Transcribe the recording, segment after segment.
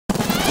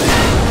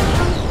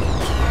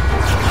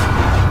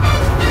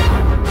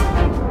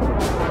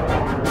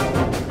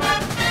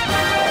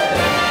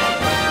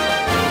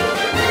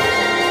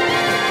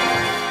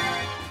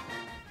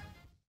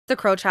The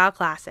Crowchild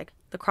Classic.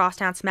 The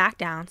Crosstown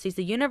Smackdown sees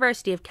the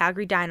University of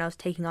Calgary Dinos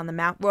taking on the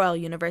Mount Royal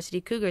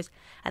University Cougars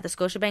at the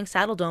Scotiabank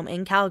Saddledome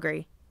in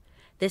Calgary.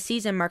 This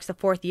season marks the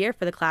 4th year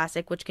for the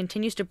Classic, which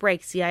continues to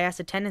break CIS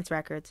attendance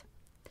records.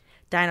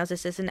 Dinos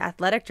Assistant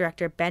Athletic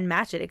Director Ben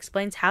Matchett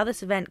explains how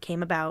this event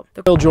came about.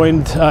 Bill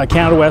joined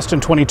Canada West in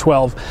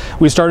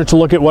 2012. We started to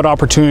look at what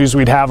opportunities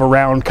we'd have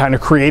around kind of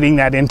creating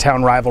that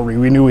in-town rivalry.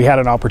 We knew we had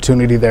an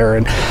opportunity there,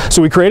 and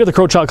so we created the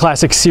Crowchild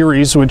Classic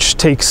series, which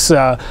takes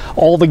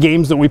all the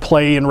games that we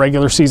play in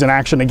regular season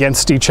action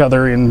against each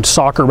other in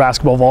soccer,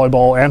 basketball,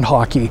 volleyball, and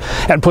hockey,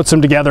 and puts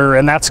them together,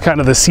 and that's kind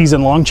of the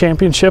season-long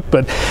championship.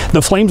 But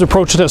the Flames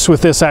approached us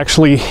with this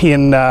actually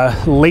in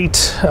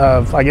late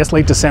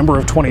December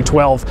of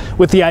 2012.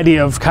 With the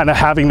idea of kind of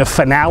having the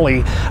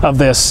finale of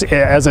this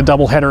as a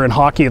doubleheader in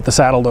hockey at the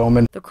Saddledome.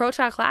 And the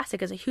Crowchild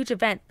Classic is a huge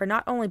event for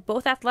not only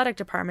both athletic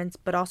departments,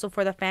 but also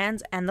for the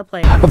fans and the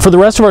players. But for the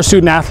rest of our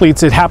student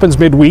athletes, it happens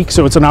midweek,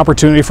 so it's an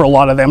opportunity for a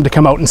lot of them to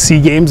come out and see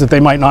games that they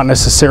might not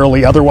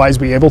necessarily otherwise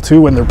be able to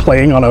when they're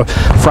playing on a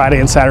Friday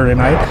and Saturday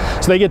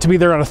night. So they get to be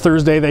there on a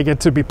Thursday, they get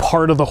to be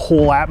part of the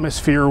whole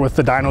atmosphere with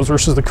the Dinos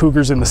versus the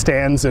Cougars in the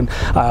stands, and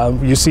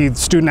you see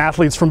student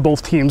athletes from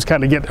both teams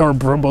kind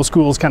of from both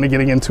schools kind of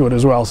getting into it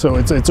as well. So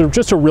it's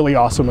just a really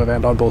awesome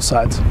event on both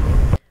sides.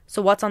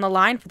 So what's on the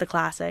line for the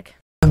Classic?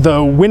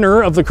 The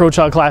winner of the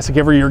Crowchild Classic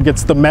every year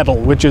gets the medal,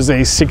 which is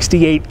a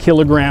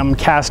 68-kilogram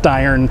cast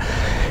iron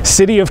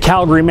City of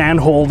Calgary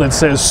manhole that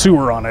says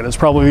sewer on it. It's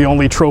probably the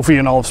only trophy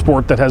in all of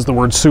sport that has the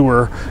word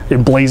sewer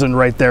emblazoned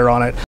right there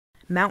on it.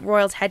 Mount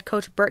Royal's head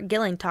coach Bert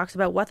Gilling talks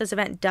about what this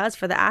event does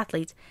for the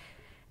athletes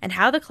and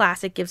how the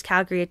Classic gives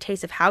Calgary a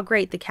taste of how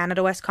great the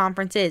Canada West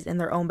Conference is in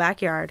their own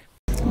backyard.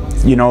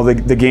 You know,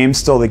 the game's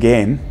still the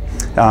game.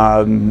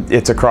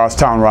 It's a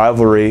crosstown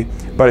rivalry,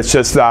 but it's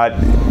just that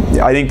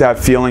I think that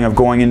feeling of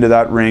going into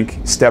that rink,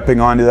 stepping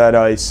onto that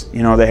ice,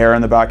 you know, the hair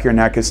on the back of your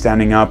neck is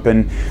standing up,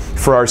 and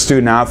for our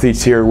student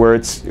athletes here, where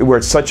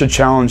it's such a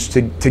challenge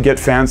to get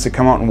fans to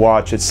come out and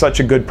watch, it's such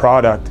a good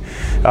product.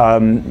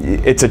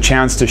 It's a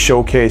chance to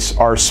showcase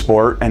our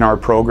sport and our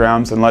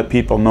programs and let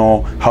people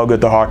know how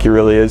good the hockey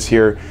really is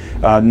here,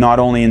 not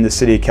only in the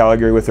city of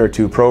Calgary with our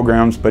 2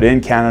 programs, but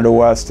in Canada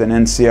West and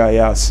in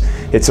CIS.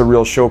 It's a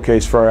real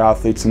showcase for our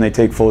athletes, and they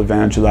take full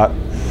advantage of that.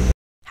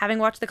 Having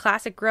watched the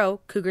Classic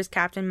grow, Cougars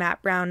captain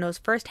Matt Brown knows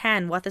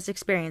firsthand what this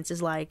experience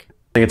is like. I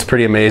think it's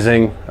pretty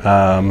amazing.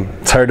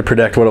 It's hard to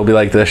predict what it'll be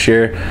like this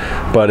year,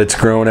 but it's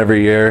grown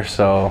every year,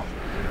 so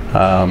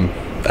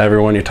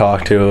everyone you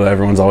talk to,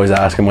 everyone's always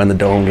asking when the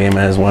Dome game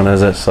is, when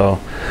is it, so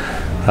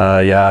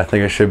yeah, I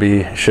think it should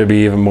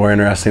be even more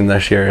interesting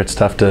this year. It's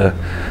tough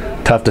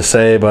to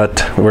say,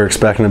 but we're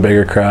expecting a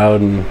bigger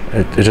crowd, and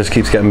it just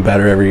keeps getting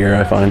better every year,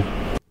 I find.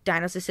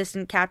 Dinos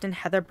assistant captain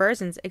Heather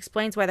Burzens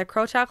explains why the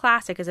Crowchild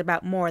Classic is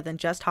about more than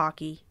just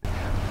hockey.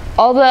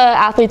 All the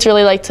athletes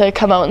really like to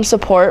come out and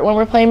support when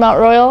we're playing Mount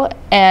Royal,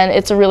 and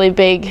it's a really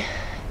big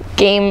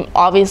game,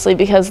 obviously,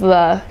 because of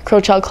the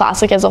Crowchild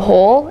Classic as a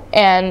whole,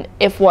 and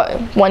if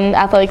one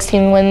athletics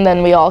team win,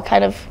 then we all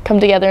kind of come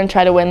together and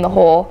try to win the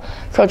whole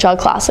Crowchild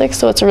Classic,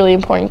 so it's a really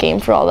important game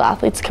for all the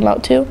athletes to come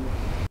out to.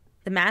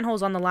 The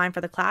manhole's on the line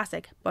for the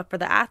Classic, but for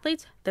the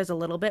athletes, there's a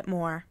little bit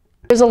more.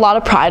 There's a lot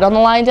of pride on the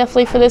line,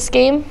 definitely, for this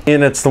game.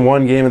 And it's the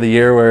one game of the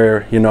year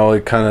where, you know,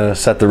 it kind of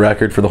set the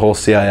record for the whole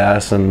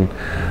CIS, and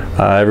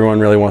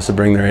everyone really wants to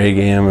bring their A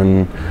game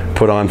and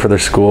put on for their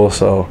school,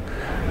 so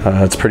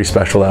it's pretty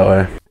special that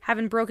way.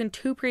 Having broken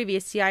 2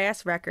 previous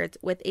CIS records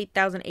with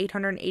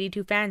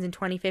 8,882 fans in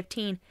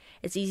 2015,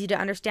 it's easy to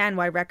understand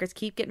why records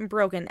keep getting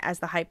broken as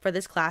the hype for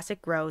this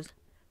Classic grows.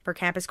 For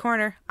Campus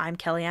Corner, I'm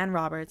Kellyanne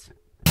Roberts.